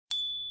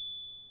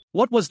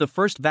What was the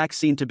first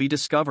vaccine to be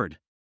discovered?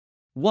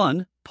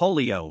 1.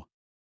 Polio.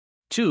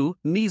 2.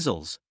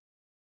 Measles.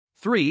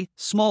 3.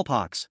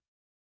 Smallpox.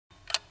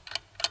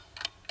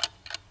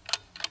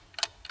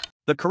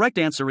 The correct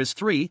answer is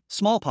 3.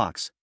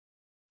 Smallpox.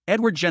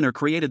 Edward Jenner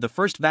created the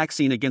first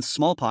vaccine against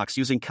smallpox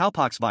using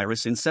cowpox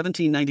virus in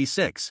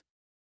 1796.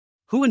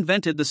 Who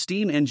invented the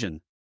steam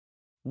engine?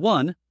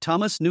 1.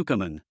 Thomas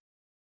Newcomen.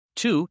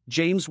 2.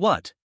 James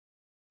Watt.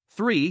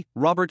 3.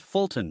 Robert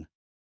Fulton.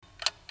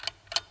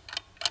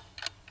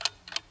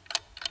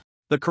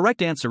 The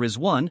correct answer is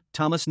 1.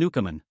 Thomas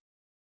Newcomen.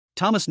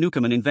 Thomas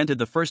Newcomen invented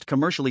the first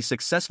commercially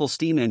successful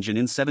steam engine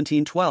in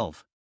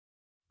 1712.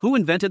 Who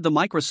invented the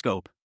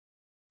microscope?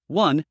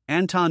 1.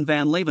 Anton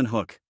van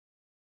Leeuwenhoek.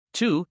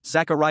 2.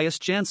 Zacharias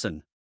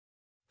Janssen.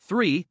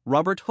 3.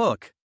 Robert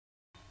Hooke.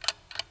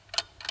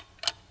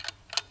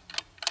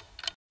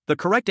 The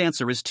correct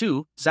answer is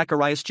 2.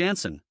 Zacharias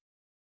Janssen.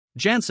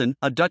 Janssen,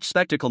 a Dutch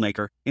spectacle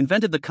maker,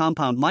 invented the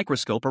compound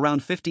microscope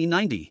around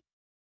 1590.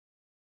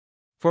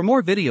 For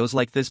more videos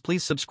like this,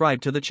 please subscribe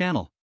to the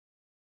channel.